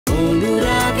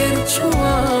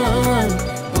ছোঁয়া,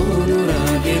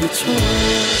 অনুরাগের ছোঁয়া।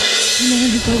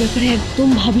 রূপার ব্যাপারে একদম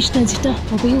ভাবিস না, যেটা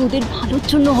হবে ওদের ভালোর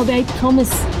জন্য হবে, আই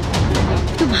প্রমিস।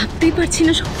 তো ভাবতেই পারছি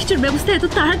না সবকিছুর ব্যবস্থা এত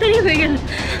তাড়াতাড়ি হয়ে গেল।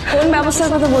 কোন ব্যবস্থার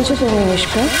কথা বলছো তুমি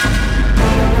নিষ্কা?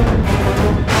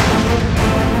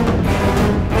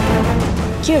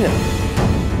 কি হলো?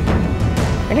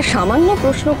 একটা সামান্য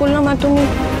প্রশ্ন করলাম আর তুমি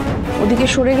ওদিকে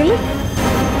সরে গেলে।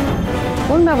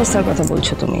 কোন ব্যবস্থার কথা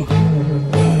বলছো তুমি?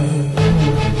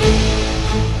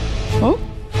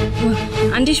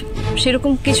 আন্টি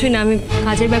সেরকম কিছুই না, আমি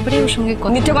কাজের ব্যাপারে ওর সঙ্গে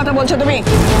মিথ্যে কথা বলছো তুমি।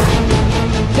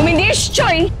 তুমি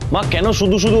নিশ্চয়ই। মা কেন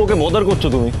শুধু শুধু ওকে বদার করছো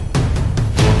তুমি?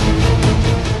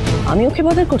 আমি ওকে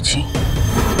বদার করছি?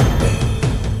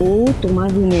 ও তোমার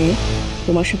রুমে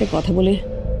তোমার সাথে কথা বলে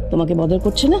তোমাকে বদার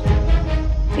করছে না?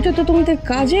 এটা তো তোমাদের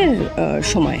কাজের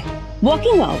সময়,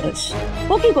 ওয়ার্কিং আওয়ার্স।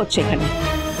 ও কি করছে এখানে?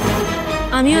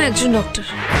 আমিও একজন ডক্টর,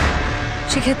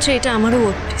 সেক্ষেত্রে এটা আমারও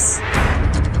ওয়ার্ক প্লেস।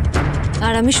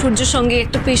 আর আমি সূর্যের সঙ্গে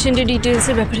একটা পেশেন্টের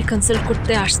ডিটেলসের ব্যাপারে কনসাল্ট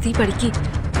করতে আসতেই পারি, কি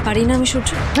পারি না আমি সূর্য?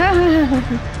 হ্যাঁ হ্যাঁ হ্যাঁ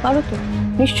হ্যাঁ পারো তো,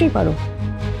 নিশ্চয়ই পারো।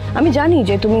 আমি জানি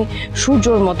যে তুমি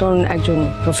সূর্যর মতন একজন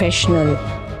প্রফেশনাল,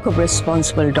 খুব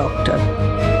রেসপন্সিবল ডক্টর।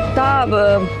 তা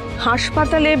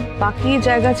হাসপাতালে বাকি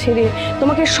জায়গা ছেড়ে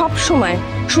তোমাকে সব সময়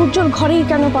সূর্যর ঘরেই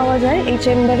কেন পাওয়া যায়, এই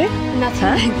চেম্বারে? না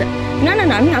না না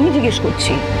না, আমি জিজ্ঞেস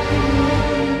করছি,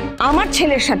 আমার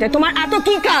ছেলের সাথে তোমার এত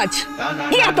কি কাজ,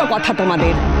 কি এত কথা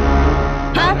তোমাদের?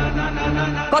 হ্যাঁ,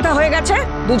 কথা হয়ে গেছে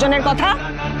দুজনের কথা।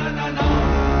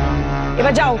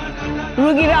 এবার যাও,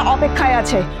 রোগীরা অপেক্ষায়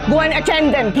আছে। গো and attend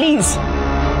them please.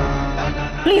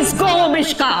 Please go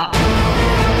Mishka.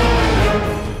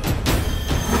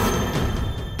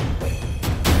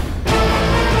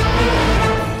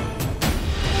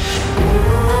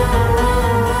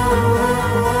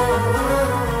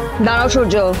 দাঁড়াও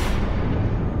সূর্য,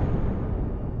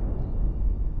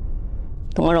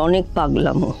 তোমার অনেক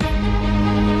পাগলামো।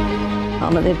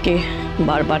 আমাদেরকে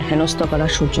বারবার হেনস্থা করা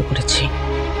সহ্য করেছি,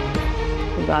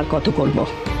 আর কত করব,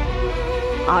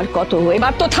 আর কত?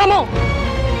 এবার তো থামো।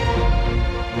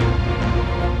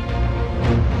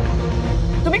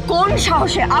 তুমি কোন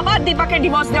সাহসে আবার দীপাকে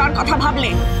ডিভোর্স দেওয়ার কথা ভাবলে?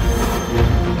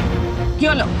 কি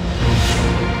হলো?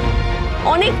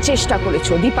 অনেক চেষ্টা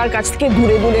করেছো দীপার কাছ থেকে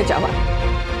দূরে দূরে যাওয়ার,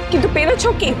 কিন্তু পেরেছো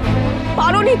কি?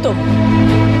 পারোনি তো।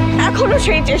 এখনো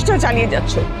সেই চেষ্টা চালিয়ে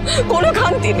যাচ্ছ, কোনো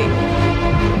খান্তি নেই।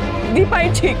 দীপাই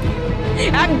ঠিক,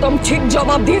 একদম ঠিক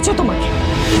জবাব দিয়েছে তোমাকে।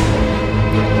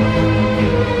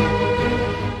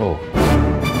 ও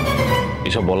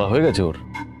এসব বলা হয়ে গেছে ওর?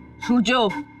 সূর্য,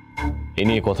 এ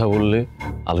নিয়ে কথা বললে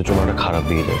আলোচনাটা খারাপ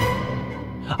দিকে যাবে,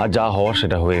 আর যা হওয়ার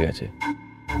সেটা হয়ে গেছে।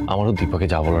 আমারও দীপাকে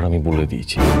যা বলার আমি বলে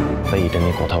দিয়েছি, তাই এটা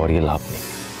নিয়ে কথা বাড়িয়ে লাভ নেই।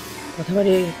 কথা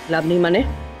বাড়িয়ে লাভ নেই মানে?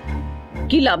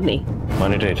 কি লাভ নেই?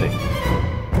 মানেটা এটাই,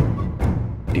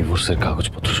 ডিভোর্সের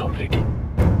কাগজপত্র সব রেডি,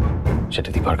 সেটা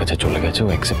দীপার কাছে চলে গেছে, ও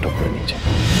অ্যাকসেপ্ট করে নিয়েছে।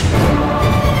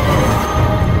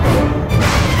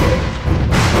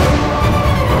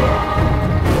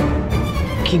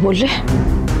 কি বললে?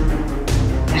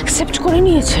 অ্যাকসেপ্ট করে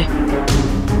নিয়েছে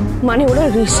মানে ওরা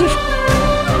রিসিভ?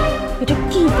 এটা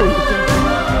কি করলে?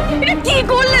 এটা কি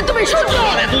করলে তুমি সূর্য?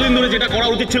 এতদিন ধরে যেটা করা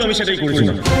উচিত ছিল আমি সেটাই করেছি।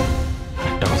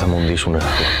 একটা কথা মন দিয়ে শুনে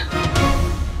রাখো,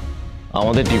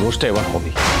 আমাদের ডিভোর্সটা এবার হবে,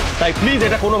 তাই প্লিজ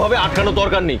এটা কোনোভাবে আটকানোর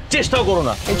দরকার নেই, চেষ্টাও করো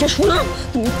না। এটা শোনো,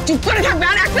 তুমি চুপ করে থাকবে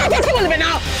আর একটা কথা বলবে না।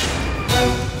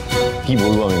 কি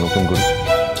বলবো আমি নতুন করে?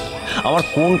 আমার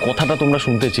কোন কথাটা তোমরা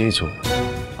শুনতে চেয়েছো?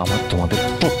 আমার তোমাদের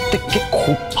প্রত্যেককে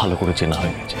খুব ভালো করে চেনা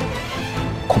হয়ে গেছে,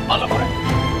 খুব ভালো করে।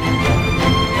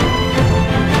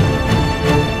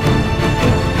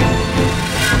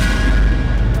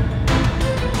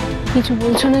 কিছু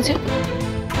বলছো না যে?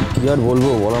 কি আর বলবো,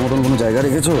 বলার মতন কোনো জায়গা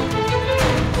রেখেছো?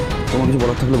 তোমার কিছু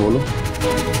বলার থাকলে বলো।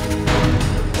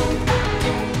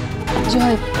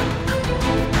 জয়,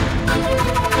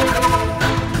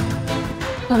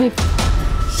 আমি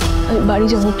বাড়ি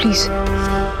যাবো প্লিজ।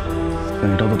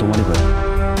 এটাও তো তোমারই কাজ।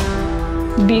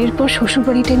 বিয়ের পর শ্বশুর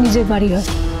বাড়িটাই নিজের বাড়ি হয়,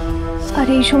 আর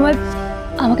এই সময়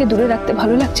আমাকে দূরে রাখতে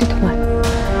ভালো লাগছে তোমার?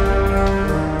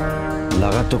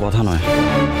 লাগার তো কথা নয়,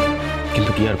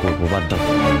 কিন্তু কি আর করবো, বাদ দাও।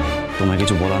 তোমায়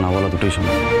কিছু বলা না বলা দুটোই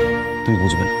শোনো, তুমি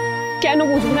বুঝবে না। কেন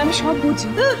বুঝবো না? আমি সব বুঝি।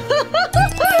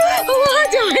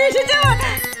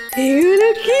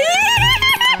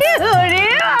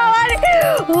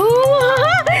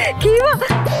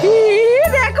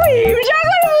 দেখো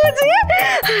হিমসাগর বুঝি,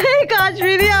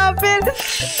 কাশ্মীরি আপেল,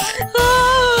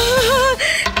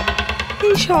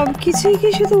 এই সব কিছুই কি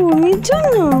শুধু উর্মির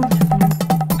জন্য?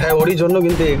 হ্যাঁ ওরই জন্য,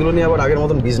 কিন্তু এগুলো নিয়ে আবার আগের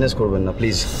মতন বিজনেস করবেন না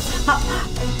প্লিজ।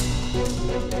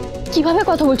 কিভাবে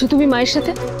কথা বলছো তুমি মায়ের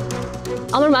সাথে?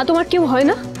 আমার মা তোমার কেউ হয়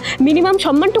না? মিনিমাম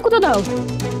সম্মানটুকু তো দাও।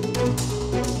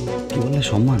 কি বললে?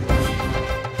 সম্মান?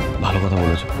 ভালো কথা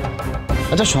বলেছো।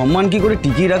 আচ্ছা, সম্মান কি করে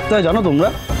টিকিয়ে রাখতে হয় জানো তোমরা?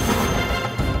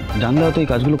 জানলে হয়তো এই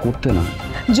কাজগুলো করতে না।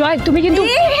 জয়, তুমি কিন্তু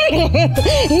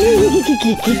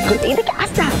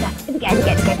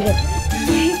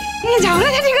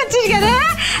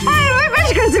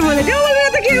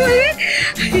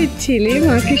ছেলে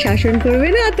মাকে শাসন করবে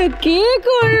না তো কে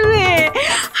করবে?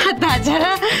 আর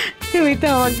তাছাড়া তুমি তো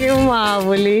আমাকে মা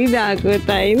বলেই ডাকো,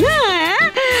 তাই না?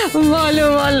 বলো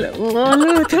বলো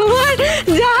বলো, তোমার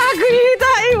যা খুশি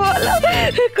তাই বলো।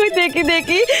 কই দেখি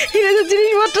দেখি, এরকম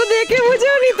জিনিসপত্র দেখে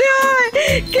বুঝেও নিতে হয়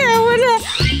কেমন।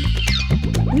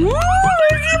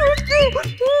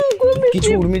 কিছু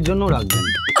উর্মির জন্য রাখবেন।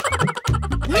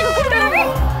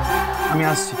 আমি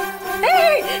আসছি।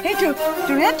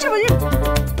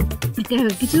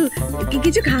 কিছু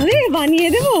কিছু খাবে? বানিয়ে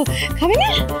দেবো, খাবে না?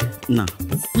 না।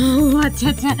 আচ্ছা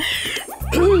আচ্ছা।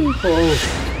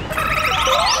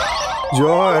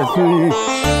 জয়, তুই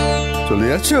চলে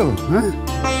যাচ্ছ? হ্যাঁ,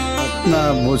 না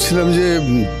বলছিলাম যে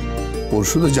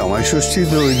পরশু তো জামাই ষষ্ঠী,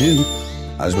 তো ওই দিন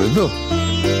আসবে তো?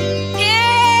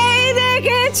 এই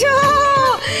দেখেছো,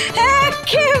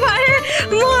 একেবারে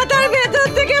মাথার ভেতর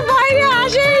থেকে বাইরে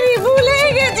আসেনি, ভুলেই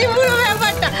গেছি পুরো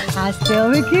ব্যাপারটা। আসতে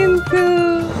হবে কিন্তু।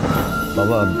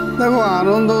 বাবা দেখো,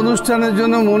 আনন্দ অনুষ্ঠানের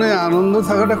জন্য মনে আনন্দ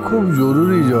থাকাটা খুব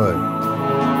জরুরি জয়।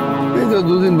 এই তো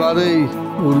দুদিন বাদেই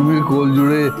উর্মির কোল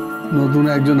জুড়ে নতুন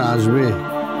একজন আসবে,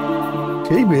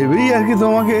 সেই ভেবেই আর কি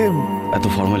তোমাকে। এত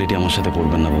ফর্মালিটি আমার সাথে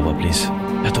করবেন না বাবা, প্লিজ।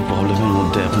 এত প্রবলেমের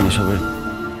মধ্যে এখন এসবের।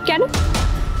 কেন?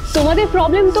 তোমাদের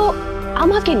প্রবলেম তো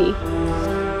আমাকে নেই,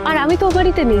 আর আমি তো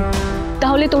বাড়িতে নেই।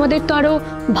 তাহলে তোমাদের তো আরো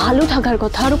ভালো থাকার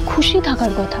কথা, আরো খুশি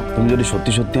থাকার কথা। তুমি যদি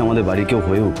সত্যি সত্যি আমাদের বাড়ি কেউ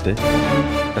হয়ে উঠতে,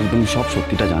 তাহলে তুমি সব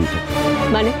সত্যিটা জানতে।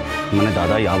 মানে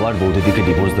দাদাই আবার বৌদিদিকে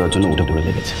ডিভোর্স দেওয়ার জন্য উঠে পড়ে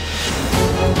লেগেছে।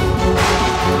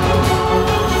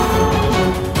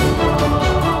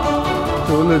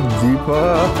 তাহলে দীপা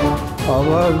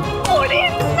আবার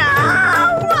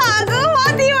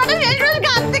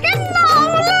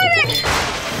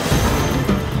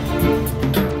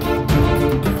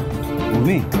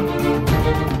উর্মি,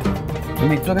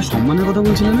 তুমি একটু আগে সম্মানের কথা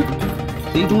বলছিলে না?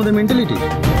 এই তোমাদের মেন্টালিটি?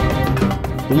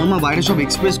 তোমার মা বাইরে সব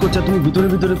এক্সপ্রেস করছে, তুমি ভিতরে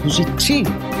ভিতরে খুশি। ছি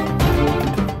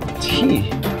ছি।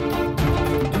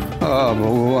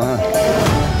 ভগবান,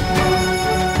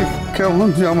 কেমন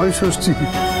জামাই ষষ্ঠী!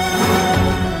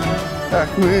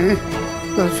 এক মেয়ে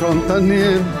তার সন্তান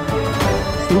নিয়ে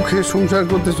সুখে সংসার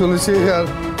করতে চলেছে, আর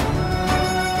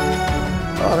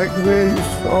আরেক মেয়ে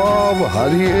সব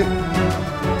হারিয়ে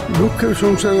দুঃখের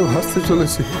সংসারে ভাসতে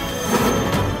চলেছে।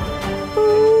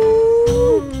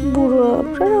 বুড়ো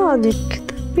আপনারা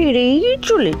দেখতে পেরেই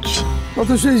চলেছি। অত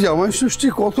সেই জামাই ষষ্ঠী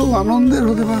কত আনন্দের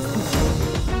হতে পারত।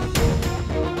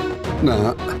 না,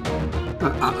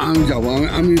 আমি যাবো,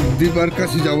 আমি দীপার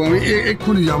কাছে যাবো, আমি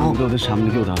এক্ষুনি যাবো। ওদের সামনে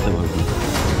কেউ দাঁড়াতে পারবো না।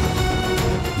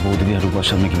 বৌদিদি আর রূপার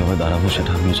সামনে কিভাবে দাঁড়াবো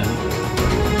সেটা আমিও জানি।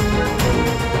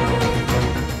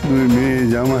 দুই মেয়ে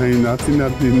জামাই নাতি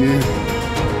নাতি নিয়ে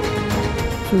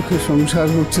সুখে সংসার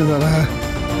করছে তারা,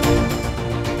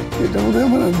 এটা বোধহয়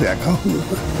আমার আর দেখা হলো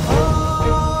না।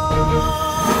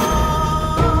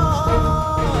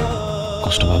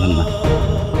 কষ্ট পাবেন না,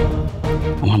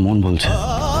 আমার মন বলছে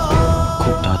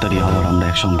খুব তাড়াতাড়ি আবার আমরা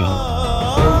একসঙ্গে হব।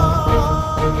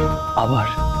 আবার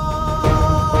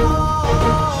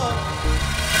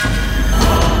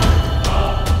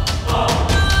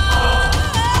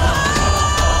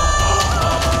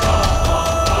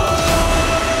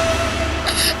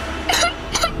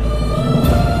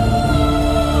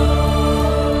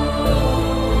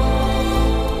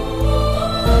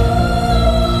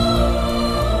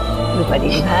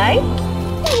ভাই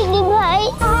ভাই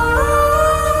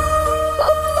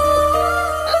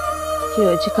কি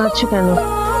হয়েছে, কাঁদছো কেন?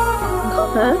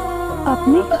 হ্যাঁ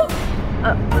আপনি?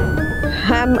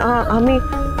 হ্যাঁ আমি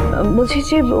বলছি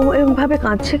যে ও এরকম ভাবে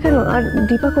কাঁদছে কেন? আর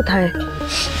দীপা কোথায়?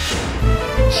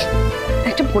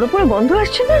 একটা পড়ে পড়ে বন্ধ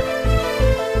আসছে না?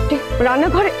 ঠিক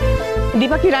রান্নাঘরে।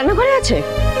 দীপা কি রান্নাঘরে আছে?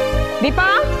 দীপা,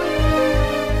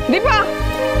 দীপা!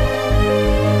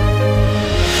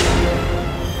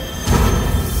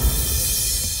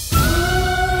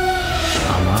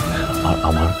 আর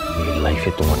আমার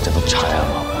লাইফে তোমার যেন ছায়া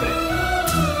না পড়ে।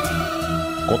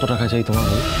 কত টাকা চাই তোমার?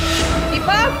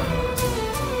 দীপা,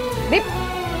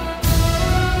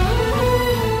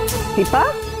 দীপা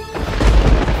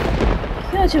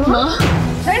কি আছে মা?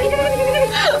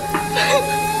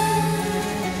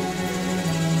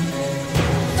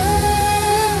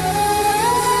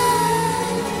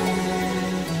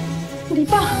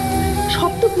 দীপা,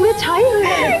 সব তো পুরো ছাই হয়ে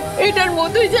গেল। এটার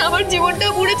মতোই যে আমার জীবনটা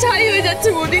পুরো ছাই হয়ে যাচ্ছে,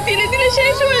 বডি তিলে তিলে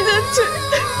শেষ হয়ে যাচ্ছে।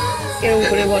 এরকম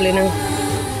করে বলে না,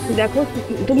 দেখো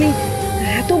তুমি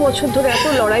এত বছর ধরে এত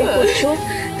লড়াই করছো,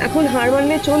 এখন হার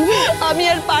মানলে চলবে? আমি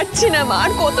আর পারছি না মা,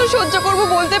 আর কত সহ্য করব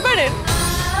বলতে পারেন?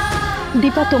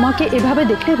 দীপা, তোমাকে এভাবে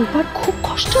দেখলে রূপার খুব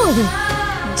কষ্ট হবে।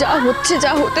 যা হচ্ছে,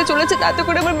 যা হতে চলেছে, তাতে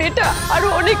করে আমার মেয়েটা আরো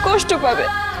অনেক কষ্ট পাবে।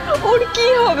 ওর কি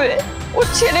হবে? ওর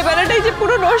ছেলেবেলাটাই যে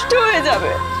পুরো নষ্ট হয়ে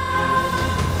যাবে।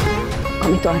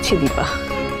 আমি তো আছি দীপা,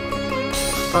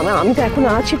 আমি তো এখন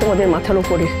আছি তোমাদের মাথার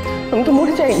উপরে, আমি তো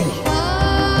মরে যাইনি।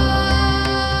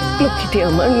 লক্ষ্মীটি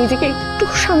আমার, নিজেকে একটু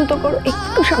শান্ত করো,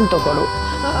 একটু শান্ত করো।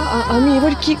 আমি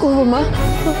এবার কি করব মা?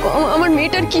 আমার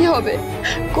মেয়েটার কি হবে?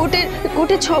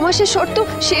 কোর্টে 6 মাসের শর্ত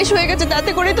শেষ হয়ে গেছে,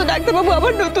 তাতে করে তো ডাক্তারবাবু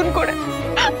আবার নতুন করে।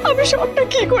 আমি সবটা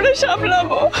কি করে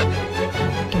সামলাবো?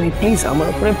 তুমি প্লিজ আমার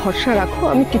উপরে ভরসা রাখো,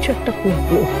 আমি কিছু একটা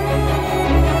করবো।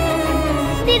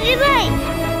 দিদি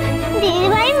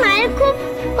ভাই মায়ের খুব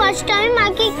কষ্ট, আমি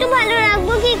মাকে একটু ভালো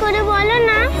রাখবো কি করে বলো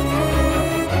না?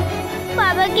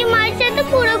 বাবা কি মার সাথে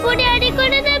পুরোপুরি আড়ি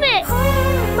করে দেবে?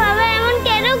 বাবা এমন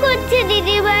কেন করছে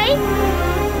দিদি ভাই?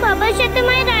 বাবার সাথে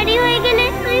মায়ের আড়ি হয়ে গেলে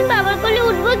আমি বাবার কোলে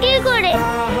উঠবো কি করে?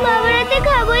 বাবার হাতে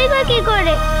খাবোই বা কি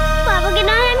করে? বাবাকে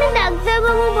না হয় আমি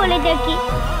ডাক্তারবাবু বলে ডাকি,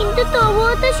 কিন্তু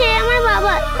তবুও তো সে আমার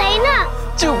বাবা, তাই না?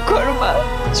 চুপ কর মা,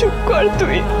 চুপ কর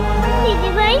তুই। দিদি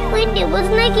ভাই, ওই ডিভোর্স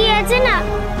না কি আছে না,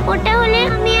 ওটা হলে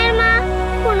আমি আর মা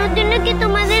কোনোদিনও কি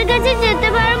তোমাদের কাছে যেতে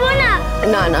পারবো না?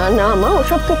 না না না মা,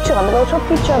 ওসব কিচ্ছু হবে না, ওসব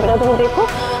কিচ্ছু হবে না। তুমি দেখো,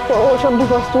 ওসব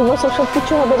ডিভোর্স ওসব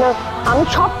কিচ্ছু হবে না। আমি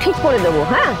সব ঠিক করে দেবো।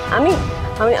 হ্যাঁ, আমি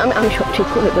আমি আমি সব ঠিক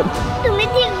করে দেবো। তুমি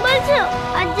ঠিক বলছো?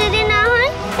 আর যদি না হয়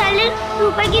তাহলে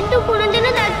রূপা কিন্তু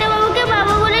কোনোদিনও ডাক্তারবাবুকে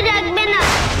বাবা বলে ডাকবে না।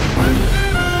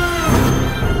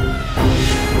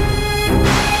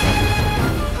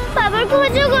 বাবার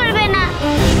খোঁজও করবে না।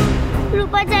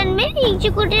 রূপা জানবে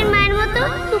হিংসুকুটির মায়ের মতো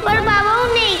রূপার বাবাও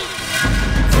নেই।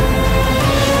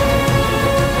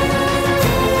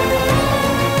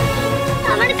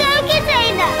 আমার কাউকে চাই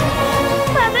না।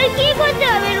 বাবার কি করতে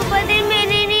হবে রূপাদের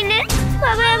মেনে নিলে?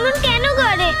 বাবা এমন কেন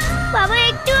করে? বাবা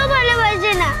একটুও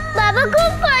ভালোবাসে না। বাবা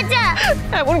খুব পচা।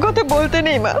 এমন কথা বলতে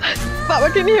নেই মা,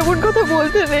 বাবাকে নিয়ে এমন কথা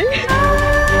বলতে নেই।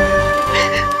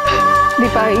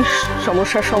 দীপা, এই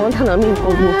সমস্যার সমাধান আমি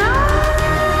করবো,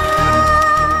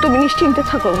 তুমি নিশ্চিন্তে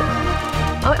থাকো।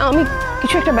 আমি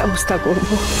কিছু একটা ব্যবস্থা করব।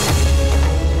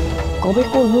 কবে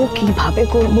করব, কিভাবে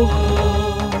করব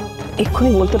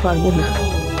এক্ষুনি বলতে পারবো না,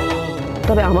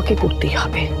 তবে আমাকে করতেই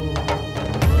হবে।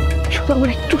 শুধু আমার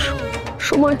একটু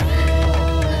সময়।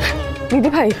 দিদি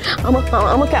ভাই,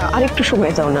 আমাকে আরেকটু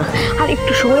সময় দাও না, আর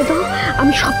একটু সময় দাও,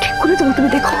 আমি সব ঠিক করে দেবো। তুমি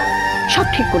দেখো, সব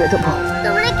ঠিক করে দেবো।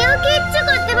 তোমরা কেউ কিচ্ছু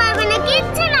করতে পারবে না,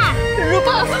 কিচ্ছু না।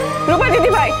 রূপা, রূপা দিদি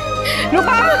ভাই,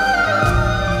 রূপা।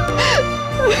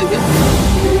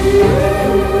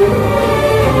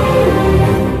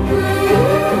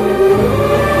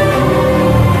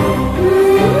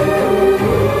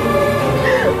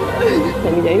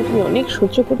 আমি জানি তুমি অনেক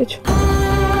সহ্য করেছো,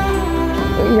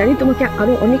 আমি জানি তোমাকে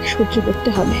আরো অনেক সহ্য করতে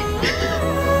হবে,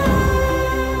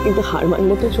 কিন্তু হার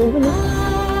মানলে তো চলবে না।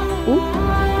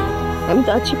 আমি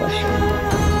তো আছি পাশে।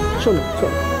 শোনো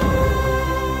শোনো,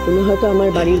 তুমি হয়তো আমার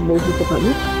বাড়ির বউ হতে পারো,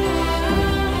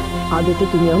 আদতে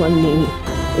তুমি আমার মেয়ে,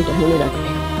 এটা মনে রাখবে।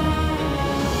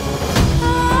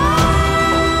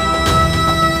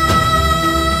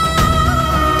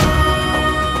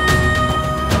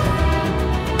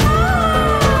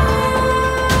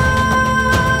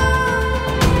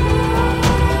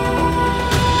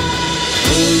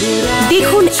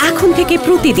 দেখুন এখন থেকে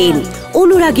প্রতিদিন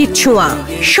অনুরাগীর ছোঁয়া,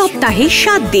 সপ্তাহে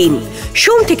 7 দিন,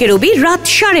 সোম থেকে রবি রাত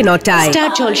 9:30টায় স্টার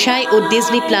জলসায় ও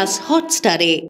ডিজনি প্লাস হটস্টারে।